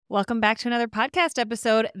Welcome back to another podcast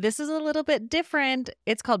episode. This is a little bit different.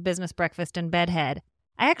 It's called Business Breakfast and Bedhead.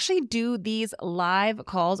 I actually do these live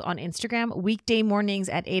calls on Instagram weekday mornings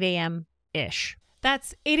at 8 a.m.-ish.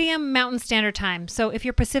 That's 8 a.m. Mountain Standard Time. So if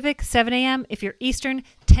you're Pacific, 7 a.m. If you're Eastern,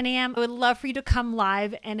 10 a.m. I would love for you to come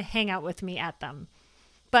live and hang out with me at them.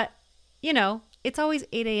 But, it's always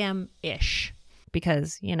 8 a.m.-ish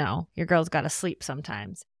because, your girl's got to sleep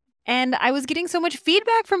sometimes. And I was getting so much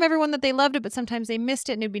feedback from everyone that they loved it, but sometimes they missed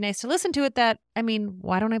it and it'd be nice to listen to it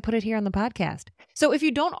why don't I put it here on the podcast? So if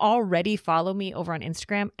you don't already follow me over on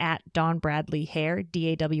Instagram at Dawn Bradley Hair,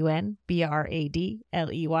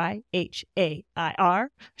 DAWNBRADLEYHAIR.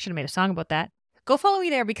 Should have made a song about that. Go follow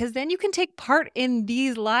me there because then you can take part in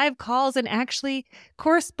these live calls and actually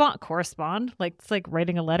correspond. Like it's like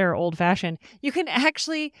writing a letter old fashioned. You can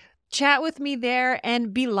actually chat with me there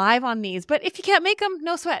and be live on these. But if you can't make them,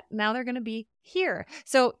 no sweat. Now they're going to be here.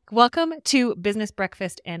 So welcome to Business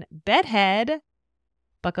Breakfast and Bedhead.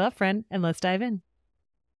 Buckle up, friend, and let's dive in.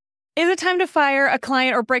 Is it time to fire a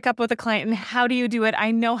client or break up with a client? And how do you do it?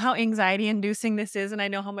 I know how anxiety inducing this is, and I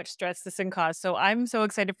know how much stress this can cause. So I'm so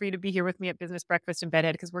excited for you to be here with me at Business Breakfast and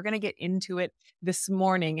Bedhead because we're going to get into it this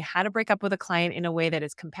morning. How to break up with a client in a way that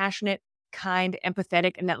is compassionate, kind,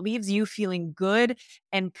 empathetic, and that leaves you feeling good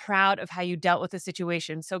and proud of how you dealt with the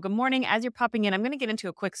situation. So good morning. As you're popping in, I'm going to get into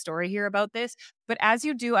a quick story here about this. But as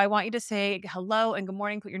you do, I want you to say hello and good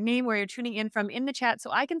morning. Put your name, where you're tuning in from in the chat so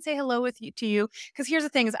I can say hello to you. Because here's the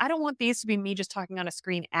thing is I don't want these to be me just talking on a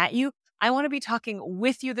screen at you. I want to be talking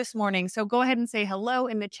with you this morning. So go ahead and say hello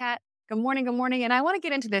in the chat. Good morning. Good morning. And I want to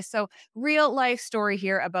get into this. So real life story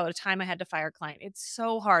here about a time I had to fire a client. It's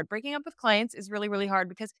so hard. Breaking up with clients is really, really hard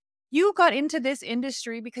because you got into this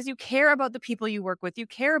industry because you care about the people you work with. You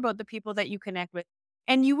care about the people that you connect with.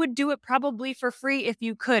 And you would do it probably for free if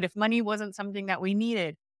you could, if money wasn't something that we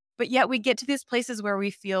needed. But yet we get to these places where we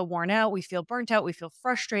feel worn out, we feel burnt out, we feel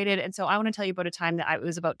frustrated. And so I want to tell you about a time that it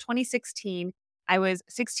was about 2016. I was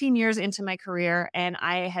 16 years into my career and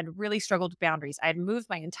I had really struggled with boundaries. I had moved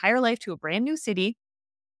my entire life to a brand new city,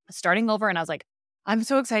 starting over. And I was like, I'm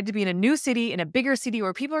so excited to be in a new city, in a bigger city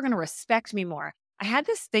where people are going to respect me more. I had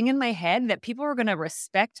this thing in my head that people were going to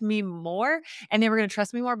respect me more and they were going to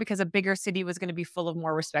trust me more because a bigger city was going to be full of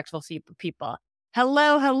more respectful people.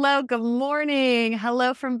 Hello. Good morning.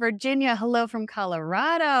 Hello from Virginia. Hello from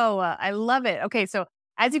Colorado. I love it. Okay. So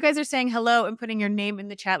as you guys are saying hello and putting your name in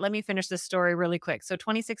the chat, let me finish this story really quick. So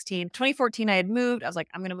 2014, I had moved. I was like,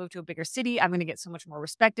 I'm going to move to a bigger city. I'm going to get so much more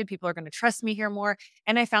respected. People are going to trust me here more.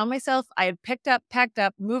 And I found myself, I had packed up,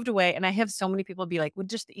 moved away. And I have so many people be like,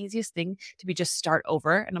 would just the easiest thing to be just start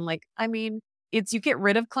over? And I'm like, it's you get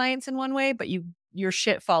rid of clients in one way, but your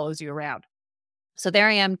shit follows you around. So there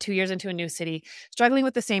I am 2 years into a new city, struggling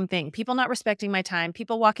with the same thing. People not respecting my time,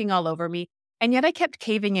 people walking all over me. And yet I kept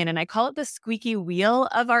caving in, and I call it the squeaky wheel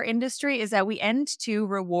of our industry is that we end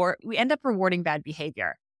up rewarding bad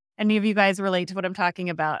behavior. Any of you guys relate to what I'm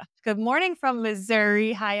talking about? Good morning from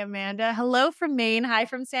Missouri. Hi, Amanda. Hello from Maine. Hi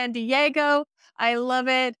from San Diego. I love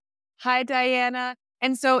it. Hi, Diana.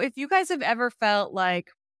 And so if you guys have ever felt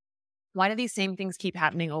like, why do these same things keep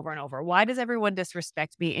happening over and over? Why does everyone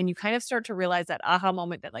disrespect me? And you kind of start to realize that aha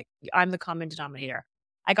moment that I'm the common denominator.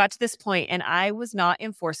 I got to this point and I was not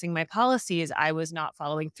enforcing my policies. I was not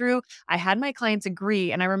following through. I had my clients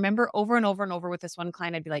agree. And I remember over and over and over with this one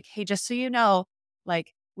client, I'd be like, hey, just so you know,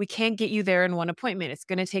 we can't get you there in one appointment. It's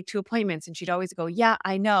going to take 2 appointments. And she'd always go, yeah,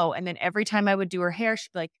 I know. And then every time I would do her hair,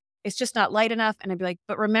 she'd be like, it's just not light enough. And I'd be like,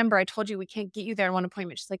 but remember, I told you we can't get you there in one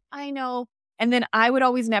appointment. She's like, I know. And then I would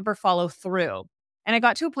always never follow through. And I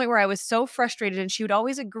got to a point where I was so frustrated and she would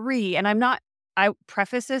always agree. And I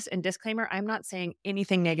preface this and disclaimer, I'm not saying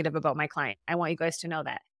anything negative about my client. I want you guys to know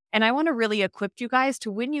that. And I want to really equip you guys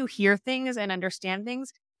to when you hear things and understand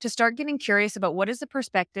things, to start getting curious about what is the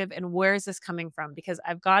perspective and where is this coming from? Because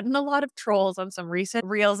I've gotten a lot of trolls on some recent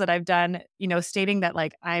reels that I've done, stating that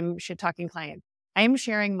I'm shit talking clients. I am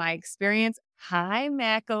sharing my experience. Hi,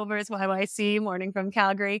 Macovers, YYC, morning from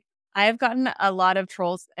Calgary. I have gotten a lot of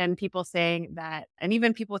trolls and people saying that, and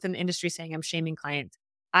even people within the industry saying I'm shaming clients.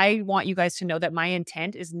 I want you guys to know that my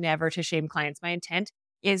intent is never to shame clients. My intent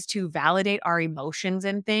is to validate our emotions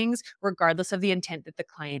and things, regardless of the intent that the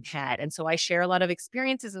client had. And so I share a lot of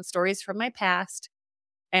experiences and stories from my past,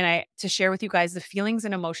 and to share with you guys the feelings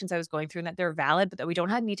and emotions I was going through, and that they're valid, but that we don't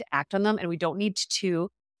need to act on them, and we don't need to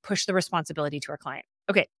push the responsibility to our client.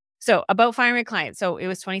 Okay. So about firing a client. So it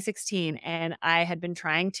was 2016 and I had been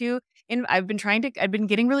I've been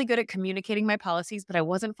getting really good at communicating my policies, but I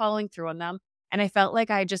wasn't following through on them. And I felt like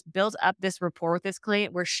I just built up this rapport with this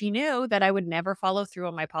client where she knew that I would never follow through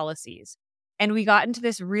on my policies. And we got into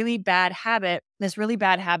this really bad habit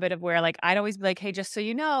of where like, I'd always be like, hey, just so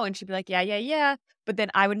you know. And she'd be like, yeah, yeah, yeah. But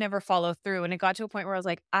then I would never follow through. And it got to a point where I was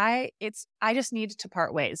like, I just needed to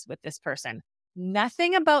part ways with this person.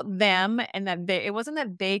 Nothing about them and that it wasn't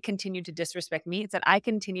that they continued to disrespect me. It's that I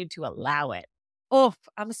continued to allow it. Oh,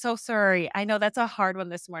 I'm so sorry. I know that's a hard one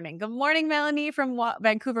this morning. Good morning, Melanie from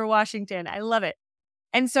Vancouver, Washington. I love it.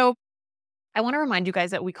 And so I want to remind you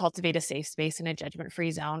guys that we cultivate a safe space and a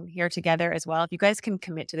judgment-free zone here together as well. If you guys can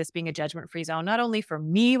commit to this being a judgment-free zone, not only for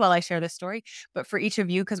me while I share this story, but for each of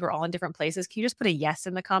you, because we're all in different places, can you just put a yes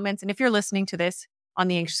in the comments? And if you're listening to this on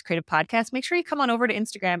the Anxious Creative Podcast, make sure you come on over to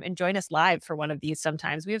Instagram and join us live for one of these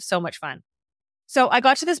sometimes. We have so much fun. So I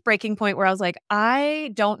got to this breaking point where I was like,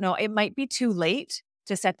 I don't know. It might be too late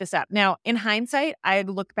to set this up. Now, in hindsight, I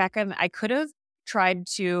look back and I could have tried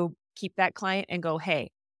to keep that client and go,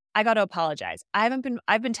 hey, I got to apologize. I've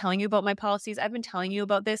been telling you about my policies. I've been telling you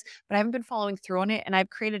about this, but I haven't been following through on it. And I've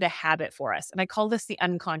created a habit for us. And I call this the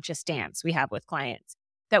unconscious dance we have with clients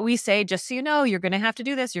that we say, just so you know, you're going to have to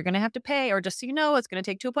do this. You're going to have to pay, or just so you know, it's going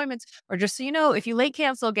to take 2 appointments, or just so you know, if you late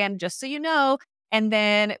cancel again, just so you know. And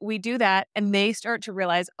then we do that and they start to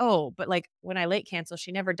realize, oh, but like when I late cancel,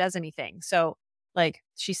 she never does anything. So like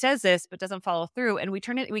she says this, but doesn't follow through. And we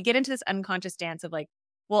get into this unconscious dance of like,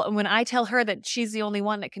 well, when I tell her that she's the only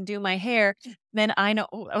one that can do my hair, then I know,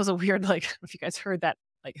 oh, that was a weird, like, if you guys heard that,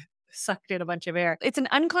 like sucked in a bunch of air. It's an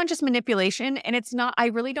unconscious manipulation. And it's not, I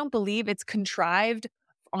really don't believe it's contrived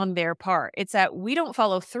on their part. It's that we don't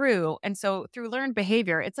follow through. And so through learned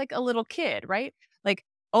behavior, it's like a little kid, right? Like,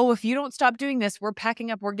 oh, if you don't stop doing this, we're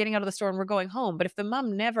packing up, we're getting out of the store and we're going home. But if the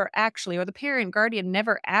mom never actually, or the parent, guardian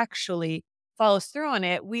never actually follows through on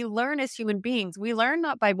it, we learn as human beings. We learn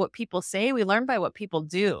not by what people say, we learn by what people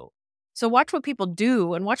do. So watch what people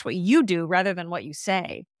do and watch what you do rather than what you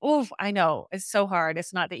say. Oh, I know. It's so hard.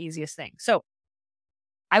 It's not the easiest thing. So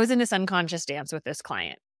I was in this unconscious dance with this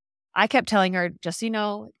client. I kept telling her, just so you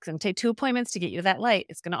know, it's going to take 2 appointments to get you to that light.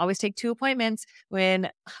 It's going to always take 2 appointments.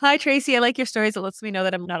 Hi, Tracy, I like your stories. It lets me know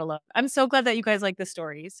that I'm not alone. I'm so glad that you guys like the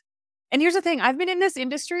stories. And here's the thing. I've been in this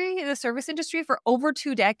industry, in the service industry, for over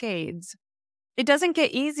 2 decades. It doesn't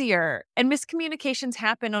get easier. And miscommunications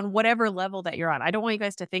happen on whatever level that you're on. I don't want you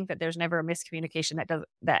guys to think that there's never a miscommunication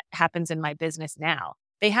that happens in my business now.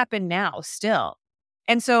 They happen now still.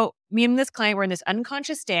 And so me and this client were in this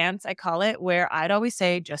unconscious dance, I call it, where I'd always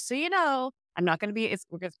say, just so you know, I'm not going to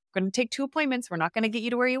we're going to take 2 appointments. We're not going to get you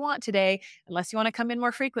to where you want today unless you want to come in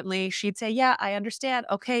more frequently. She'd say, yeah, I understand.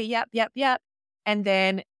 Okay. Yep. Yep. Yep. And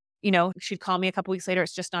then, she'd call me a couple weeks later.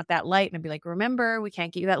 It's just not that light. And I'd be like, remember, we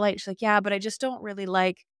can't get you that light. She's like, yeah, but I just don't really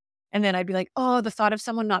like. And then I'd be like, oh, the thought of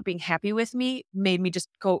someone not being happy with me made me just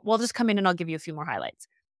go, well, just come in and I'll give you a few more highlights.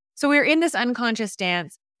 So we were in this unconscious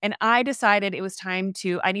dance. And I decided it was time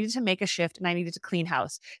I needed to make a shift and I needed to clean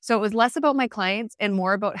house. So it was less about my clients and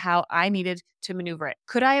more about how I needed to maneuver it.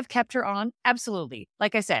 Could I have kept her on? Absolutely.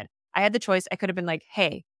 Like I said, I had the choice. I could have been like,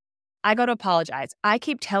 hey, I got to apologize. I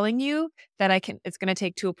keep telling you that it's going to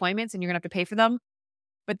take 2 appointments and you're going to have to pay for them.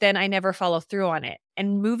 But then I never follow through on it.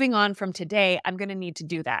 And moving on from today, I'm going to need to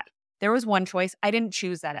do that. There was one choice. I didn't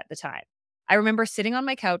choose that at the time. I remember sitting on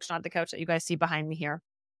my couch, not the couch that you guys see behind me here,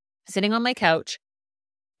 sitting on my couch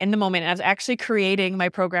in the moment. And I was actually creating my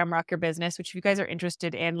program, Rock Your Business, which if you guys are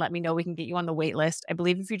interested in, let me know. We can get you on the wait list. I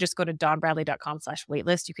believe if you just go to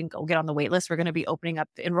donbradley.com/waitlist, you can go get on the wait list. We're going to be opening up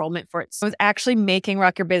the enrollment for it. So I was actually making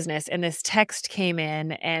Rock Your Business and this text came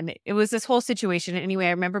in and it was this whole situation. Anyway, I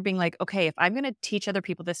remember being like, okay, if I'm going to teach other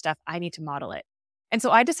people this stuff, I need to model it. And so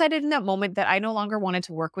I decided in that moment that I no longer wanted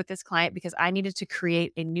to work with this client because I needed to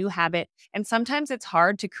create a new habit. And sometimes it's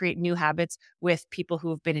hard to create new habits with people who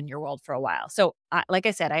have been in your world for a while. So like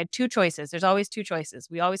I said, I had 2 choices. There's always 2 choices.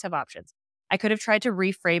 We always have options. I could have tried to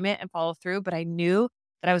reframe it and follow through, but I knew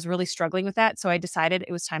that I was really struggling with that. So I decided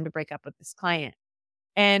it was time to break up with this client.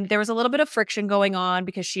 And there was a little bit of friction going on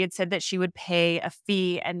because she had said that she would pay a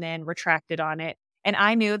fee and then retracted on it. And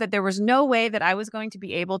I knew that there was no way that I was going to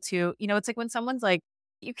be able to, it's like when someone's like,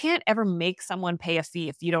 you can't ever make someone pay a fee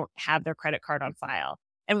if you don't have their credit card on file.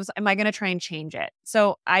 And am I going to try and change it?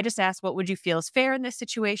 So I just asked, what would you feel is fair in this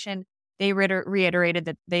situation? They reiterated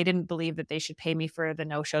that they didn't believe that they should pay me for the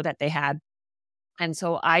no-show that they had. And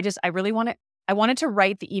so I wanted to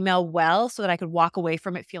write the email well so that I could walk away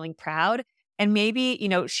from it feeling proud. And maybe,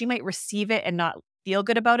 she might receive it and not feel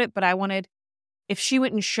good about it, but I wanted, if she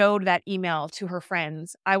went and showed that email to her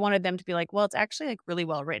friends, I wanted them to be like, well, it's actually like really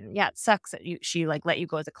well written. Yeah, it sucks that she like let you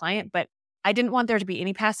go as a client, but I didn't want there to be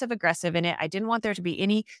any passive aggressive in it. I didn't want there to be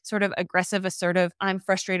any sort of aggressive, assertive, I'm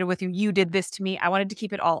frustrated with you. You did this to me. I wanted to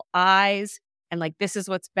keep it all eyes and like, this is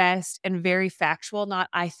what's best, and very factual, not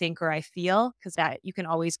I think or I feel, because that you can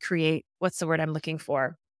always create, what's the word I'm looking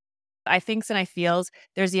for? I thinks and I feels,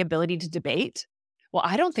 there's the ability to debate. Well,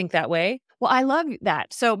 I don't think that way. Well, I love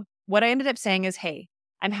that. So what I ended up saying is, hey,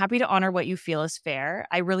 I'm happy to honor what you feel is fair.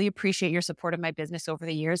 I really appreciate your support of my business over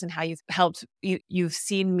the years and how you've helped you've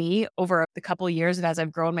seen me over the couple of years as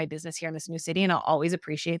I've grown my business here in this new city. And I'll always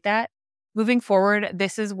appreciate that. Moving forward,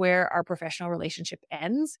 this is where our professional relationship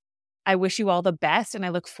ends. I wish you all the best and I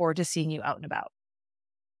look forward to seeing you out and about.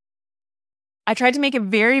 I tried to make it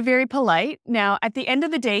very, very polite. Now, at the end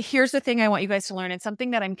of the day, here's the thing I want you guys to learn. It's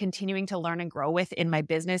something that I'm continuing to learn and grow with in my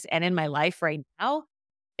business and in my life right now,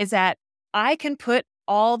 is that I can put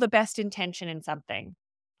all the best intention in something.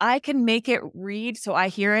 I can make it read so I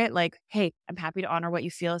hear it like, hey, I'm happy to honor what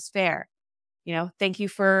you feel is fair. Thank you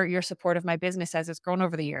for your support of my business as it's grown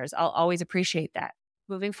over the years. I'll always appreciate that.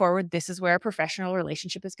 Moving forward, this is where a professional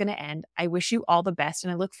relationship is going to end. I wish you all the best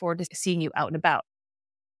and I look forward to seeing you out and about.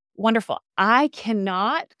 Wonderful. I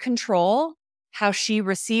cannot control how she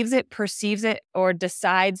receives it, perceives it, or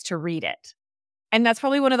decides to read it. And that's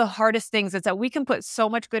probably one of the hardest things is that we can put so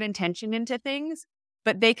much good intention into things,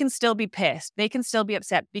 but they can still be pissed. They can still be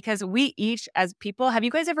upset because we each as people, have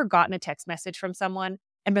you guys ever gotten a text message from someone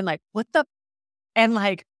and been like, what the? And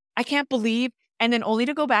like, I can't believe, and then only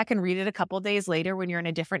to go back and read it a couple of days later when you're in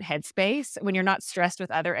a different headspace, when you're not stressed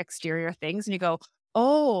with other exterior things and you go,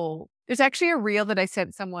 oh, there's actually a reel that I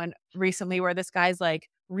sent someone recently where this guy's like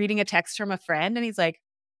reading a text from a friend and he's like,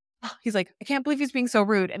 I can't believe he's being so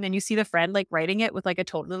rude. And then you see the friend like writing it with like a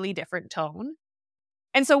totally different tone.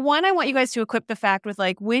 And so one, I want you guys to equip the fact with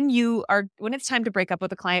like when it's time to break up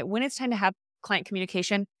with a client, when it's time to have client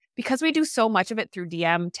communication, because we do so much of it through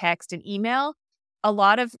DM, text, and email, a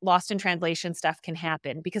lot of lost in translation stuff can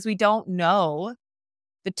happen because we don't know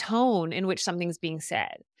the tone in which something's being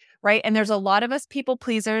said, right? And there's a lot of us people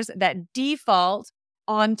pleasers that default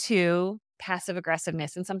onto passive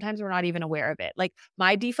aggressiveness. And sometimes we're not even aware of it. Like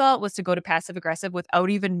my default was to go to passive aggressive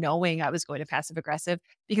without even knowing I was going to passive aggressive,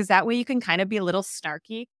 because that way you can kind of be a little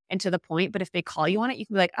snarky and to the point. But if they call you on it, you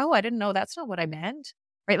can be like, oh, I didn't know, that's not what I meant.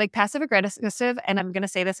 Right? Like passive aggressive. And I'm going to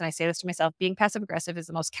say this, and I say this to myself, being passive aggressive is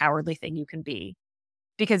the most cowardly thing you can be,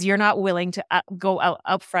 because you're not willing to go out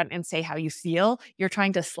up front and say how you feel. You're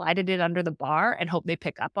trying to slide it in under the bar and hope they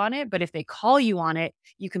pick up on it. But if they call you on it,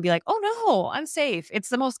 you can be like, oh no, I'm safe. It's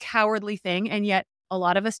the most cowardly thing. And yet a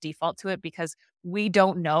lot of us default to it because we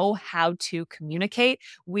don't know how to communicate.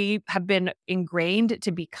 We have been ingrained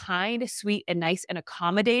to be kind, sweet, and nice and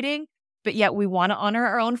accommodating. But yet we want to honor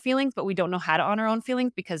our own feelings, but we don't know how to honor our own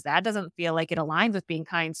feelings because that doesn't feel like it aligns with being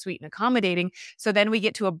kind, sweet, and accommodating. So then we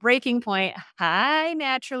get to a breaking point. Hi,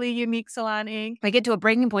 naturally unique Salon Inc. We get to a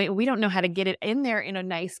breaking point and we don't know how to get it in there in a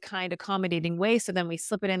nice, kind, accommodating way. So then we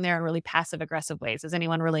slip it in there in really passive aggressive ways. Is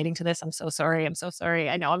anyone relating to this? I'm so sorry. I'm so sorry.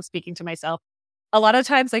 I know I'm speaking to myself. A lot of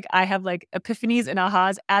times, like I have like epiphanies and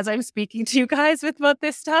ahas as I'm speaking to you guys with about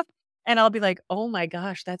this stuff. And I'll be like, oh my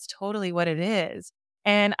gosh, that's totally what it is.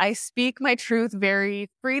 And I speak my truth very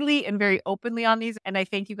freely and very openly on these. And I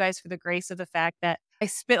thank you guys for the grace of the fact that I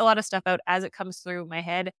spit a lot of stuff out as it comes through my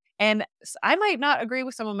head. And I might not agree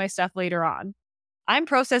with some of my stuff later on. I'm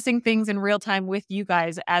processing things in real time with you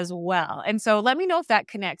guys as well. And so let me know if that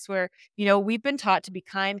connects where, we've been taught to be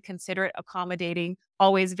kind, considerate, accommodating,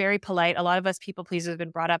 always very polite. A lot of us people pleasers have been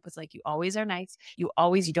brought up as like, you always are nice. You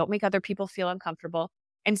don't make other people feel uncomfortable.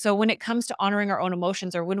 And so when it comes to honoring our own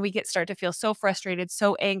emotions, or when we start to feel so frustrated,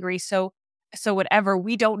 so angry, so whatever,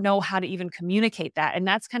 we don't know how to even communicate that. And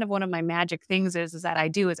that's kind of one of my magic things is that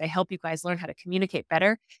I help you guys learn how to communicate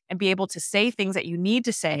better and be able to say things that you need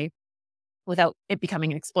to say without it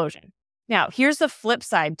becoming an explosion. Now, here's the flip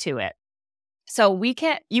side to it. So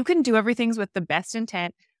you can do everything with the best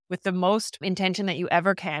intent, with the most intention that you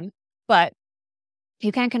ever can, but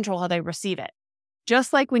you can't control how they receive it.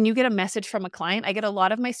 Just like when you get a message from a client, I get a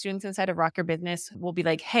lot of my students inside of Rock Your Business will be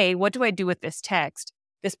like, hey, what do I do with this text?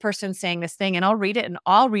 This person's saying this thing, and I'll read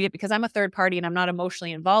it because I'm a third party and I'm not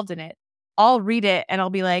emotionally involved in it. I'll read it and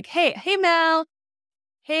I'll be like, hey Mel,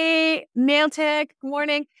 hey nail tech, good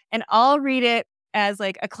morning. And I'll read it as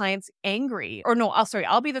like a client's angry, or no,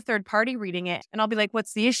 I'll be the third party reading it and I'll be like,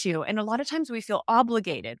 what's the issue? And a lot of times we feel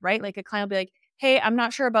obligated, right? Like a client will be like, hey, I'm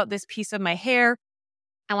not sure about this piece of my hair.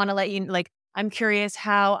 I want to let you, like, I'm curious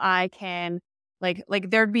how I can, like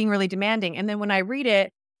they're being really demanding. And then when I read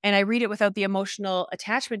it and I read it without the emotional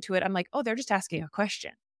attachment to it, I'm like, oh, they're just asking a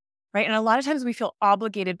question, right? And a lot of times we feel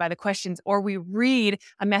obligated by the questions, or we read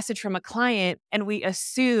a message from a client and we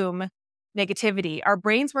assume negativity. Our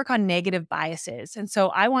brains work on negative biases. And so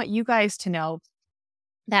I want you guys to know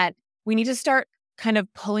that we need to start kind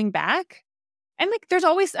of pulling back And like, there's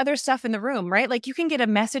always other stuff in the room, right? Like you can get a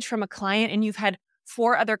message from a client and you've had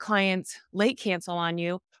 4 other clients late cancel on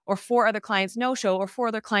you, or 4 other clients no show, or 4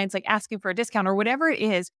 other clients like asking for a discount or whatever it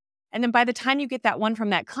is. And then by the time you get that one from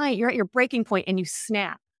that client, you're at your breaking point and you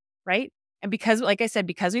snap, right? And because, like I said,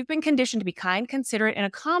 because we've been conditioned to be kind, considerate, and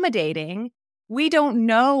accommodating, we don't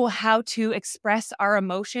know how to express our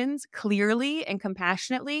emotions clearly and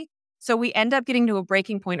compassionately. So we end up getting to a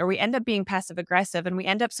breaking point, or we end up being passive aggressive, and we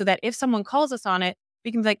end up so that if someone calls us on it,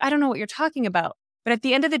 we can be like, I don't know what you're talking about. But at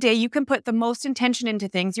the end of the day, you can put the most intention into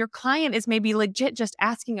things. Your client is maybe legit just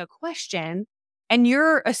asking a question and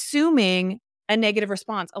you're assuming a negative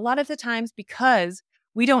response. A lot of the times, because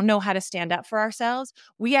we don't know how to stand up for ourselves,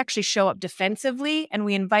 we actually show up defensively and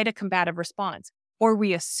we invite a combative response, or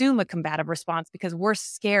we assume a combative response because we're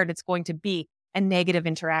scared it's going to be a negative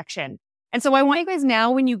interaction. And so I want you guys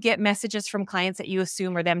now, when you get messages from clients that you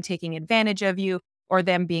assume are them taking advantage of you or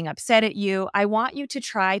them being upset at you, I want you to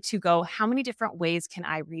try to go, how many different ways can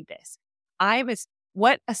I read this?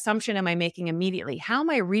 What assumption am I making immediately? How am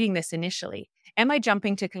I reading this initially? Am I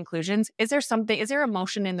jumping to conclusions? Is there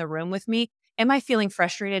emotion in the room with me? Am I feeling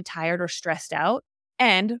frustrated, tired, or stressed out?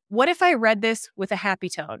 And what if I read this with a happy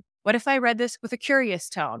tone? What if I read this with a curious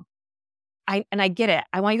tone? I get it.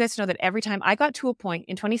 I want you guys to know that every time I got to a point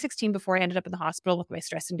in 2016 before I ended up in the hospital with my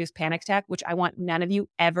stress-induced panic attack, which I want none of you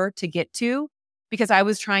ever to get to, because I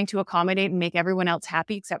was trying to accommodate and make everyone else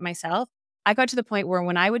happy except myself. I got to the point where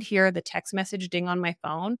when I would hear the text message ding on my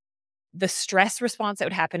phone, the stress response that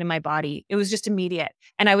would happen in my body, it was just immediate.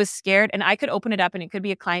 And I was scared, and I could open it up and it could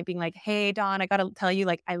be a client being like, hey, Dawn, I got to tell you,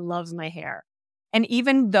 like, I love my hair. And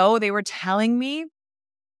even though they were telling me,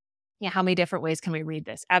 yeah, how many different ways can we read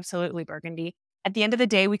this? Absolutely, Burgundy. At the end of the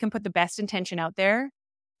day, we can put the best intention out there,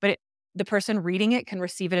 but the person reading it can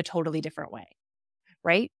receive it a totally different way,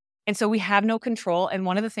 right? And so we have no control. And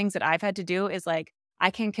one of the things that I've had to do is like,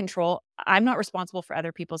 I'm not responsible for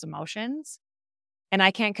other people's emotions, and I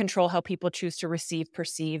can't control how people choose to receive,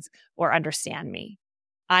 perceive, or understand me.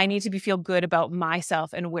 I need to feel good about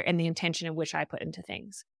myself and the intention in which I put into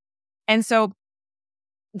things. And so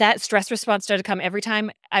that stress response started to come every time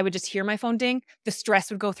I would just hear my phone ding, the stress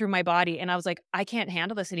would go through my body. And I was like, I can't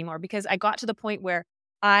handle this anymore, because I got to the point where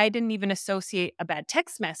I didn't even associate a bad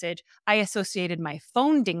text message. I associated my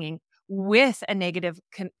phone dinging with a negative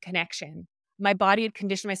connection. My body had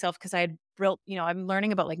conditioned myself because I had built, I'm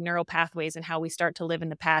learning about like neural pathways and how we start to live in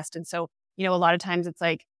the past. And so, a lot of times it's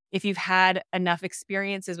like, if you've had enough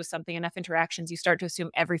experiences with something, enough interactions, you start to assume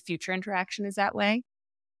every future interaction is that way.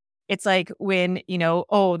 It's like when,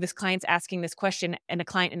 this client's asking this question and a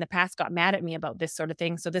client in the past got mad at me about this sort of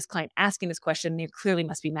thing. So this client asking this question, they clearly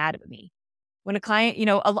must be mad at me. When a client,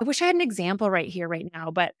 I wish I had an example right here, right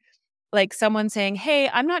now, but like someone saying, hey,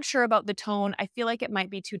 I'm not sure about the tone. I feel like it might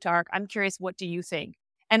be too dark. I'm curious, what do you think?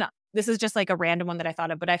 And this is just like a random one that I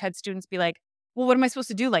thought of, but I've had students be like, well, what am I supposed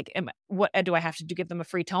to do? Like, what do I have to do? Give them a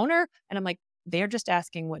free toner? And I'm like, they're just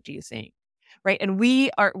asking, what do you think? Right. And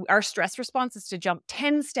our stress response is to jump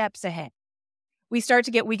 10 steps ahead. We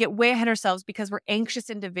get way ahead of ourselves because we're anxious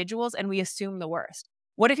individuals and we assume the worst.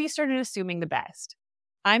 What if you started assuming the best?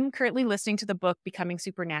 I'm currently listening to the book Becoming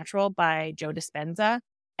Supernatural by Joe Dispenza.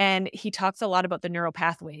 And he talks a lot about the neural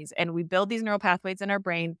pathways, and we build these neural pathways in our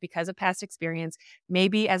brain because of past experience.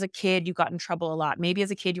 Maybe as a kid, you got in trouble a lot. Maybe as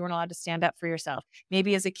a kid, you weren't allowed to stand up for yourself.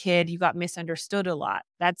 Maybe as a kid, you got misunderstood a lot.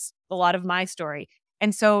 That's a lot of my story.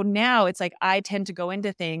 And so now it's like, I tend to go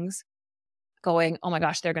into things going, oh my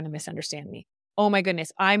gosh, they're going to misunderstand me. Oh my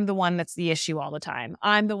goodness, I'm the one that's the issue all the time.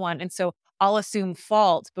 I'm the one. And so I'll assume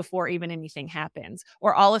fault before even anything happens,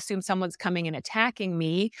 or I'll assume someone's coming and attacking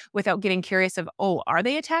me without getting curious of, oh, are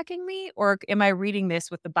they attacking me? Or am I reading this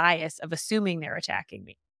with the bias of assuming they're attacking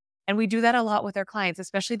me? And we do that a lot with our clients,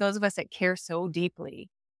 especially those of us that care so deeply.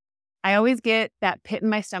 I always get that pit in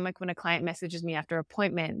my stomach when a client messages me after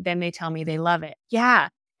appointment, then they tell me they love it. Yeah.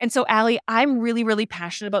 And so, Allie, I'm really, really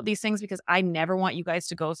passionate about these things because I never want you guys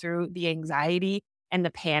to go through the anxiety and the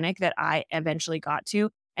panic that I eventually got to.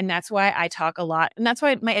 And that's why I talk a lot. And that's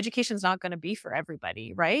why my education is not going to be for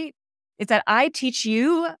everybody, right? It's that I teach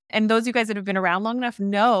you, and those of you guys that have been around long enough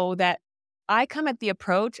know that I come at the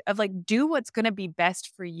approach of like, do what's going to be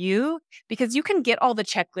best for you, because you can get all the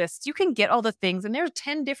checklists, you can get all the things, and there's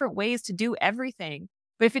 10 different ways to do everything.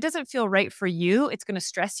 But if it doesn't feel right for you, it's going to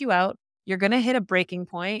stress you out. You're going to hit a breaking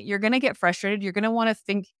point. You're going to get frustrated. You're going to want to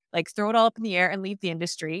think, like, throw it all up in the air and leave the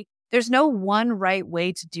industry. There's no one right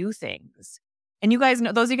way to do things. And you guys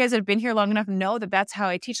know, those of you guys that have been here long enough know that that's how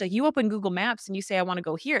I teach. Like, you open Google Maps and you say, I want to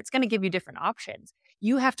go here. It's going to give you different options.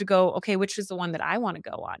 You have to go, okay, which is the one that I want to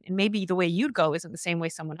go on? And maybe the way you'd go isn't the same way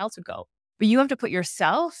someone else would go. But you have to put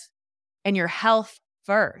yourself and your health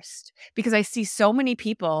first. Because I see so many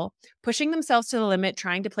people pushing themselves to the limit,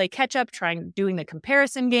 trying to play catch up, doing the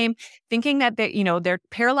comparison game, thinking that they're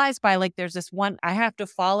paralyzed by like, there's this one, I have to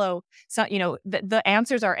follow. So, the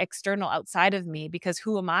answers are external outside of me, because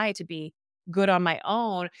who am I to be good on my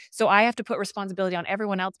own? So I have to put responsibility on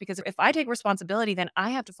everyone else, because if I take responsibility, then I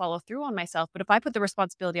have to follow through on myself. But if I put the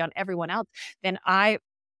responsibility on everyone else, then I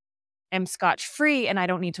am scotch free and I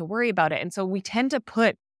don't need to worry about it. And so we tend to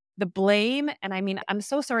put the blame. And I mean, I'm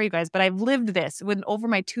so sorry, you guys, but I've lived this over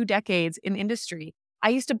my 2 decades in industry. I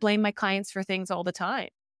used to blame my clients for things all the time,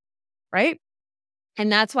 right?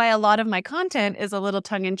 And that's why a lot of my content is a little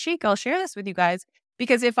tongue in cheek. I'll share this with you guys,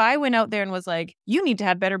 because if I went out there and was like, you need to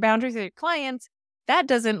have better boundaries with your clients, that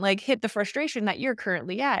doesn't like hit the frustration that you're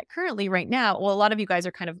currently right now. Well, a lot of you guys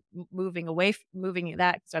are kind of moving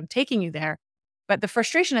that. So I'm taking you there. But the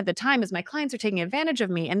frustration at the time is my clients are taking advantage of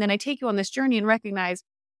me. And then I take you on this journey and recognize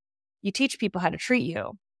you teach people how to treat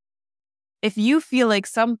you. If you feel like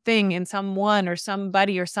something in someone or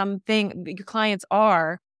somebody or something that your clients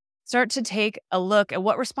are, start to take a look at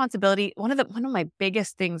what responsibility. One of my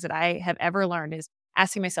biggest things that I have ever learned is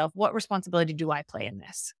asking myself, what responsibility do I play in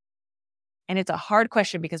this? And it's a hard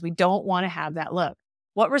question, because we don't want to have that look.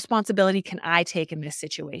 What responsibility can I take in this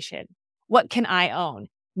situation? What can I own?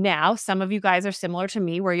 Now, some of you guys are similar to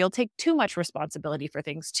me, where you'll take too much responsibility for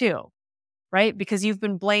things too, right? Because you've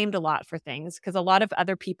been blamed a lot for things, because a lot of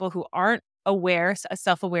other people who aren't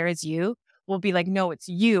self-aware as you will be like, no, it's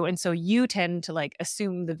you. And so you tend to like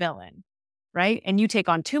assume the villain, right? And you take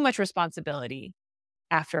on too much responsibility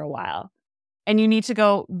after a while. And you need to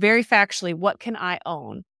go very factually, what can I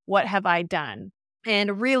own? What have I done?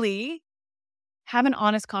 And really have an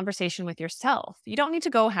honest conversation with yourself. You don't need to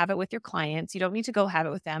go have it with your clients. You don't need to go have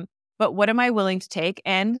it with them. But what am I willing to take?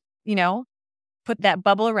 And, put that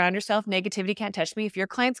bubble around yourself. Negativity can't touch me. If your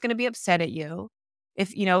client's going to be upset at you,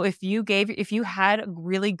 if you had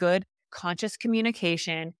really good conscious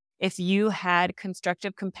communication, if you had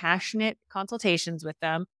constructive, compassionate consultations with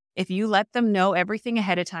them, if you let them know everything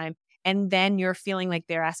ahead of time, and then you're feeling like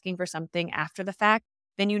they're asking for something after the fact,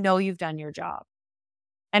 then you've done your job.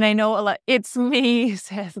 And I know a lot. It's me,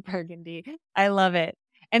 says Burgundy. I love it.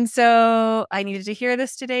 And so I needed to hear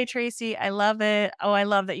this today, Tracy. I love it. Oh, I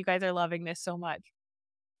love that you guys are loving this so much.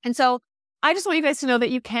 And so I just want you guys to know that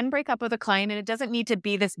you can break up with a client, and it doesn't need to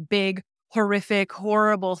be this big, horrific,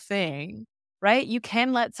 horrible thing, right? You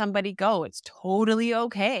can let somebody go. It's totally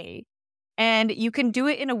okay. And you can do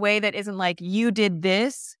it in a way that isn't like, you did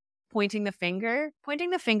this, pointing the finger.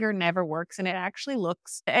 Pointing the finger never works. And it actually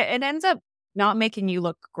it ends up not making you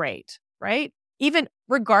look great, right? Even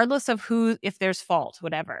regardless of if there's fault,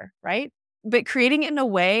 whatever, right? But creating it in a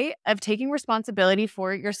way of taking responsibility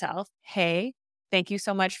for yourself. Hey, thank you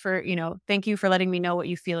so much thank you for letting me know what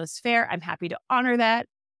you feel is fair. I'm happy to honor that.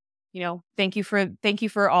 Thank you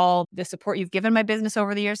for all the support you've given my business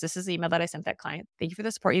over the years. This is the email that I sent that client. Thank you for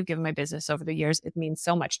the support you've given my business over the years. It means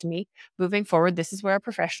so much to me. Moving forward, this is where our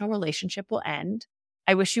professional relationship will end.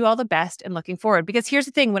 I wish you all the best and looking forward. Because here's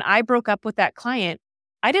the thing, when I broke up with that client,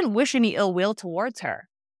 I didn't wish any ill will towards her.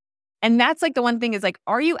 And that's like the one thing is like,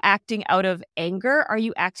 are you acting out of anger? Are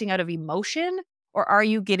you acting out of emotion? Or are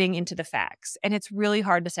you getting into the facts? And it's really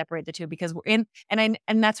hard to separate the two, because we're in, and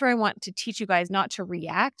that's where I want to teach you guys not to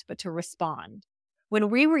react, but to respond. When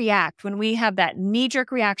we react, when we have that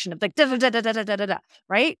knee-jerk reaction of like, da, da, da, da, da, da, da, da,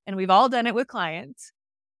 right? And we've all done it with clients.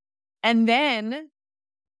 And then,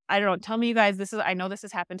 I don't know, tell me you guys, I know this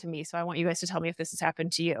has happened to me, so I want you guys to tell me if this has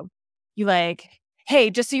happened to you. You like, hey,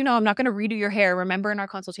 just so you know, I'm not going to redo your hair. Remember in our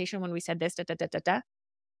consultation when we said this, da, da, da, da, da?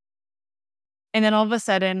 And then all of a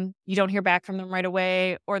sudden, you don't hear back from them right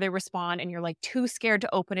away, or they respond and you're like too scared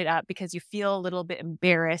to open it up because you feel a little bit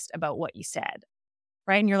embarrassed about what you said,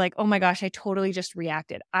 right? And you're like, oh my gosh, I totally just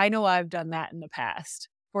reacted. I know I've done that in the past,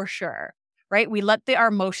 for sure, right? We let our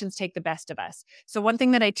emotions take the best of us. So one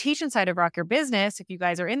thing that I teach inside of Rock Your Business, if you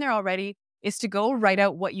guys are in there already, is to go write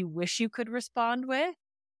out what you wish you could respond with.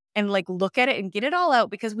 And like look at it and get it all out,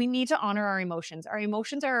 because we need to honor our emotions. Our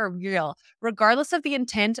emotions are real, regardless of the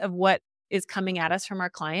intent of what is coming at us from our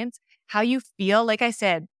clients. How you feel, like I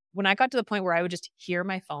said, when I got to the point where I would just hear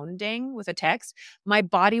my phone ding with a text, my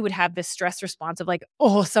body would have this stress response of like,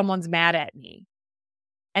 oh, someone's mad at me.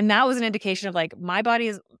 And that was an indication of like, my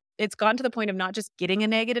body it's gotten to the point of not just getting a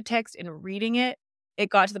negative text and reading it. It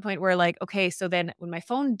got to the point where like, okay, so then when my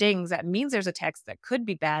phone dings, that means there's a text that could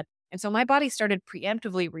be bad. And so my body started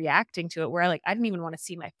preemptively reacting to it, where I didn't even want to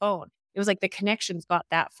see my phone. It was like the connections got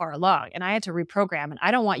that far along, and I had to reprogram. And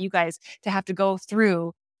I don't want you guys to have to go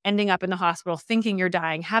through ending up in the hospital thinking you're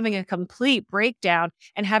dying, having a complete breakdown,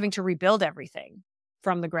 and having to rebuild everything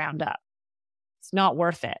from the ground up. It's not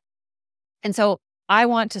worth it. And so I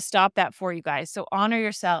want to stop that for you guys. So honor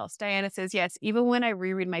yourselves. Diana says, yes, even when I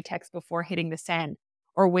reread my text before hitting the send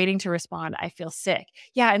or waiting to respond, I feel sick.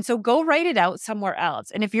 Yeah. And so go write it out somewhere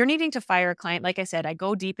else. And if you're needing to fire a client, like I said, I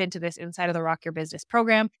go deep into this inside of the Rock Your Business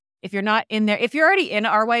program. If you're not in there, if you're already in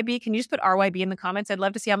RYB, can you just put RYB in the comments? I'd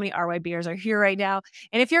love to see how many RYBers are here right now.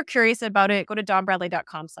 And if you're curious about it, go to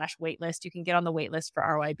donbradley.com/waitlist. You can get on the waitlist for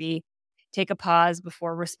RYB. Take a pause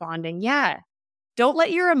before responding. Yeah. Don't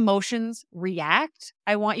let your emotions react.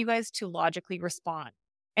 I want you guys to logically respond.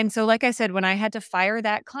 And so, like I said, when I had to fire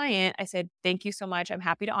that client, I said, thank you so much. I'm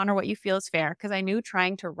happy to honor what you feel is fair, because I knew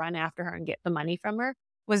trying to run after her and get the money from her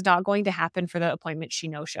was not going to happen for the appointment she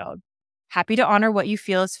no-showed. Happy to honor what you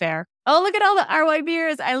feel is fair. Oh, look at all the RY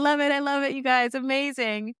beers. I love it. I love it, you guys.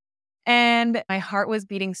 Amazing. And my heart was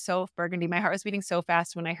beating so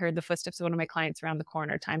fast when I heard the footsteps of one of my clients around the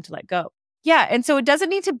corner. Time to let go. Yeah. And so it doesn't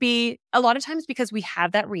need to be, a lot of times because we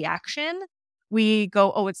have that reaction, we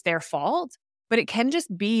go, oh, it's their fault. But it can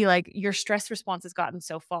just be like your stress response has gotten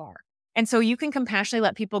so far. And so you can compassionately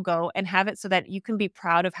let people go and have it so that you can be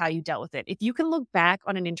proud of how you dealt with it. If you can look back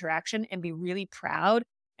on an interaction and be really proud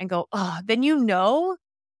and go, oh, then you know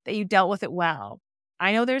that you dealt with it well.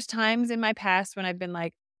 I know there's times in my past when I've been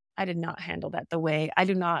like, I did not handle that the way I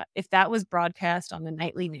do not. If that was broadcast on the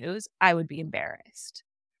nightly news, I would be embarrassed.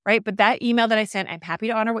 Right. But that email that I sent, I'm happy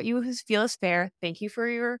to honor what you feel is fair. Thank you for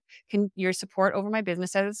your support over my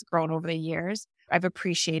business as it's grown over the years. I've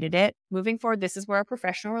appreciated it. Moving forward, this is where our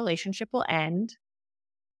professional relationship will end.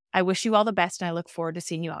 I wish you all the best, and I look forward to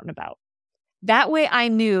seeing you out and about. That way I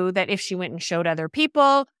knew that if she went and showed other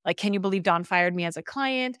people, like, can you believe Dawn fired me as a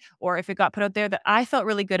client? Or if it got put out there, that I felt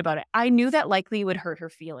really good about it. I knew that likely would hurt her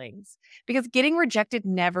feelings, because getting rejected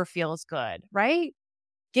never feels good, right?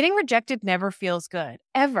 Getting rejected never feels good,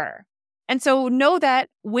 ever. And so know that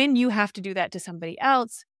when you have to do that to somebody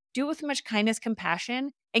else, do it with much kindness,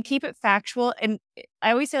 compassion, and keep it factual. And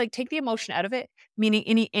I always say, like, take the emotion out of it, meaning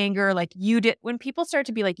any anger, like you did. When people start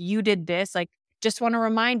to be like, you did this, like, just want to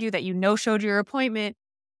remind you that you no-showed your appointment.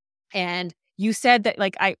 And you said that,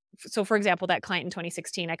 like, so for example, that client in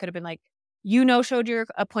 2016, I could have been like, you no-showed your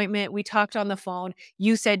appointment. We talked on the phone.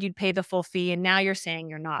 You said you'd pay the full fee. And now you're saying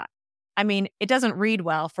you're not. I mean, it doesn't read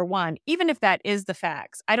well, for one, even if that is the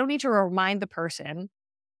facts. I don't need to remind the person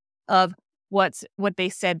of what they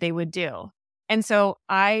said they would do. And so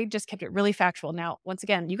I just kept it really factual. Now, once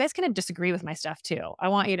again, you guys can disagree with my stuff too. I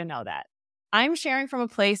want you to know that. I'm sharing from a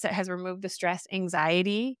place that has removed the stress,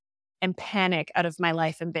 anxiety, and panic out of my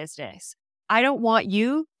life and business. I don't want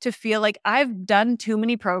you to feel like I've done too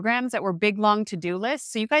many programs that were big, long to-do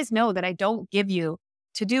lists. So you guys know that I don't give you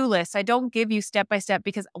to-do lists. I don't give you step-by-step,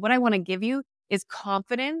 because what I want to give you is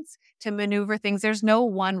confidence to maneuver things. There's no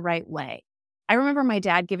one right way. I remember my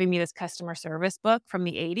dad giving me this customer service book from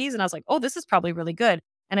the 80s, and I was like, oh, this is probably really good.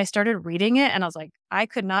 And I started reading it, and I was like, I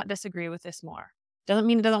could not disagree with this more. Doesn't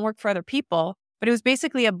mean it doesn't work for other people, but it was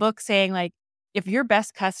basically a book saying, like, if your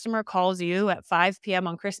best customer calls you at 5 p.m.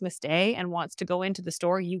 on Christmas Day and wants to go into the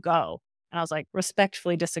store, you go. And I was like,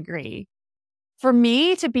 respectfully disagree. For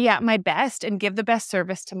me to be at my best and give the best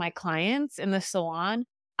service to my clients in the salon,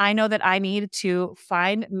 I know that I need to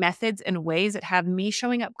find methods and ways that have me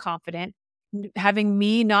showing up confident, having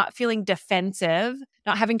me not feeling defensive,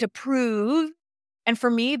 not having to prove. And for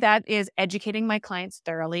me, that is educating my clients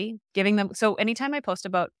thoroughly, giving them. So anytime I post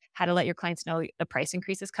about how to let your clients know the price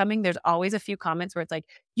increase is coming, there's always a few comments where it's like,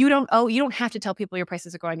 you don't have to tell people your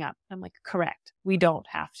prices are going up. I'm like, correct. We don't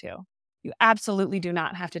have to. You absolutely do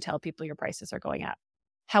not have to tell people your prices are going up.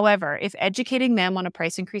 However, if educating them on a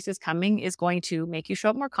price increase is coming is going to make you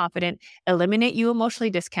show up more confident, eliminate you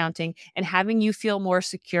emotionally discounting, and having you feel more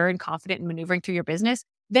secure and confident in maneuvering through your business,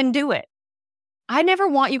 then do it. I never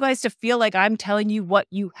want you guys to feel like I'm telling you what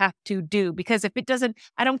you have to do, because if it doesn't,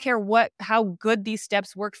 I don't care how good these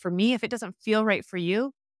steps work for me, if it doesn't feel right for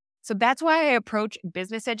you. So that's why I approach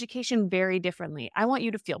business education very differently. I want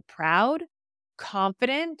you to feel proud,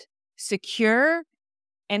 confident, secure,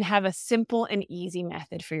 and have a simple and easy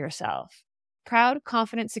method for yourself. Proud,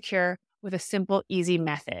 confident, secure with a simple, easy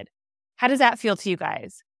method. How does that feel to you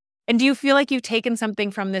guys? And do you feel like you've taken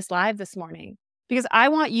something from this live this morning? Because I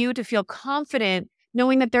want you to feel confident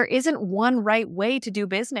knowing that there isn't one right way to do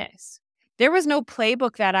business. There was no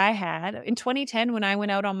playbook that I had. In 2010, when I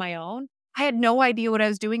went out on my own, I had no idea what I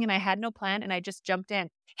was doing and I had no plan, and I just jumped in.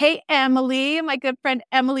 Hey, Emily, my good friend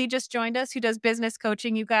Emily just joined us, who does business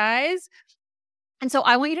coaching, you guys. And so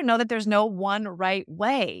I want you to know that there's no one right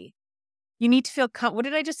way. You need to feel, what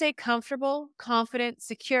did I just say? Comfortable, confident,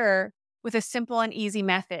 secure with a simple and easy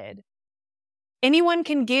method. Anyone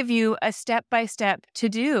can give you a step-by-step to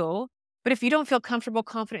do, But if you don't feel comfortable,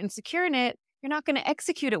 confident, and secure in it, you're not going to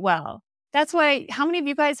execute it well. That's why, how many of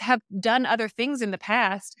you guys have done other things in the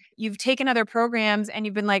past? You've taken other programs and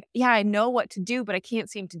you've been like, yeah, I know what to do, but I can't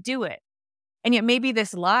seem to do it. And yet maybe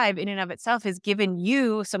this live in and of itself has given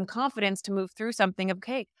you some confidence to move through something of,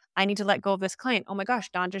 okay, I need to let go of this client. Oh my gosh,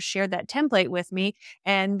 Dawn just shared that template with me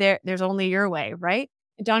and there's only your way, right?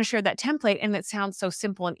 Dawn shared that template and it sounds so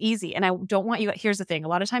simple and easy. And I don't want you, here's the thing. A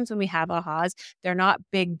lot of times when we have ahas, they're not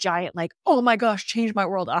big, giant, like, oh my gosh, change my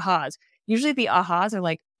world ahas. Usually the ahas are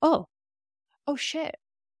like, oh shit.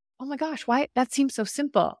 Oh my gosh, why? That seems so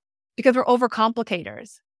simple because we're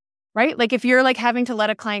overcomplicators, right? Like if you're like having to let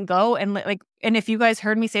a client go and and if you guys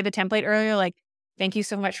heard me say the template earlier, like, thank you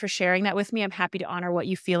so much for sharing that with me. I'm happy to honor what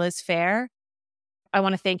you feel is fair. I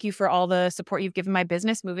want to thank you for all the support you've given my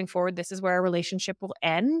business moving forward. This is where our relationship will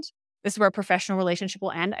end. This is where a professional relationship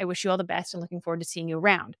will end. I wish you all the best and looking forward to seeing you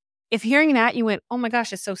around. If hearing that, you went, oh my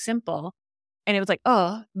gosh, it's so simple. And it was like,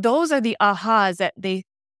 oh, those are the ahas that they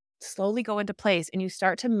slowly go into place and you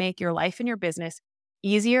start to make your life and your business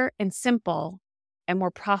easier and simple and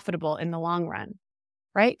more profitable in the long run,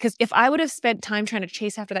 right? Because if I would have spent time trying to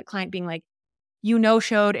chase after that client being like, you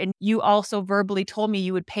no-showed and you also verbally told me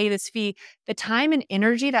you would pay this fee, the time and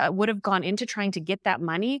energy that would have gone into trying to get that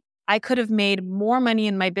money, I could have made more money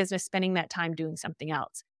in my business spending that time doing something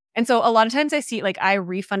else. And so a lot of times I see, like, I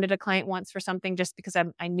refunded a client once for something just because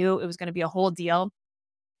I knew it was going to be a whole deal.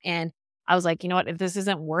 And I was like, you know what, if this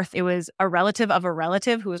isn't worth, it was a relative of a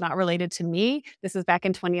relative who was not related to me. This was back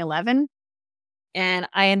in 2011. And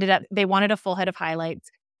I ended up, they wanted a full head of highlights.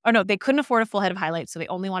 Oh no, they couldn't afford a full head of highlights. So they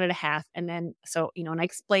only wanted a half. And then, and I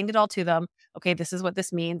explained it all to them. Okay, this is what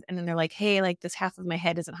this means. And then they're like, hey, like this half of my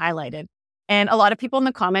head isn't highlighted. And a lot of people in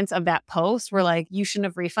the comments of that post were like, you shouldn't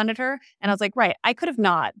have refunded her. And I was like, right, I could have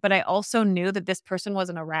not. But I also knew that this person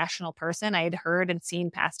wasn't a rational person. I had heard and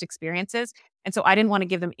seen past experiences. And so I didn't want to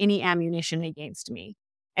give them any ammunition against me.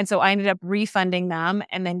 And so I ended up refunding them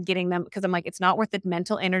and then getting them because I'm like, it's not worth the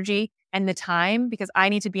mental energy and the time because I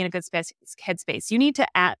need to be in a good headspace. You need to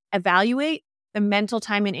evaluate the mental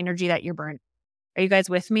time and energy that you're burning. Are you guys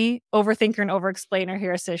with me? Overthinker and overexplainer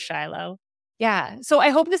here, says Shiloh. Yeah. So I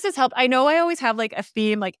hope this has helped. I know I always have like a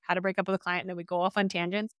theme, like how to break up with a client, and then we go off on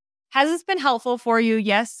tangents. Has this been helpful for you?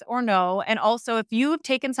 Yes or no? And also, if you've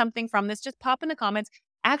taken something from this, just pop in the comments.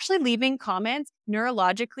 Actually, leaving comments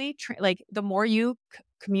neurologically, like the more you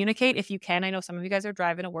communicate, if you can. I know some of you guys are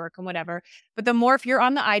driving to work and whatever, but the more, if you're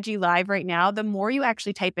on the IG live right now, the more you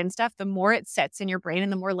actually type in stuff, the more it sets in your brain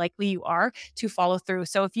and the more likely you are to follow through.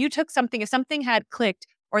 So if you took something, if something had clicked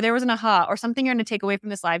or there was an aha or something you're going to take away from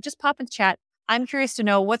this live, just pop in chat. I'm curious to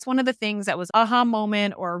know what's one of the things that was aha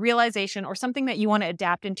moment or a realization or something that you want to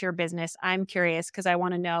adapt into your business. I'm curious because I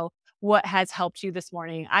want to know what has helped you this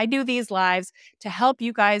morning. I do these lives to help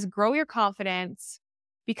you guys grow your confidence,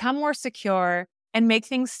 become more secure, and make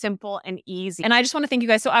things simple and easy. And I just want to thank you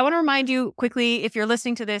guys. So I want to remind you quickly, if you're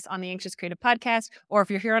listening to this on the Anxious Creative Podcast, or if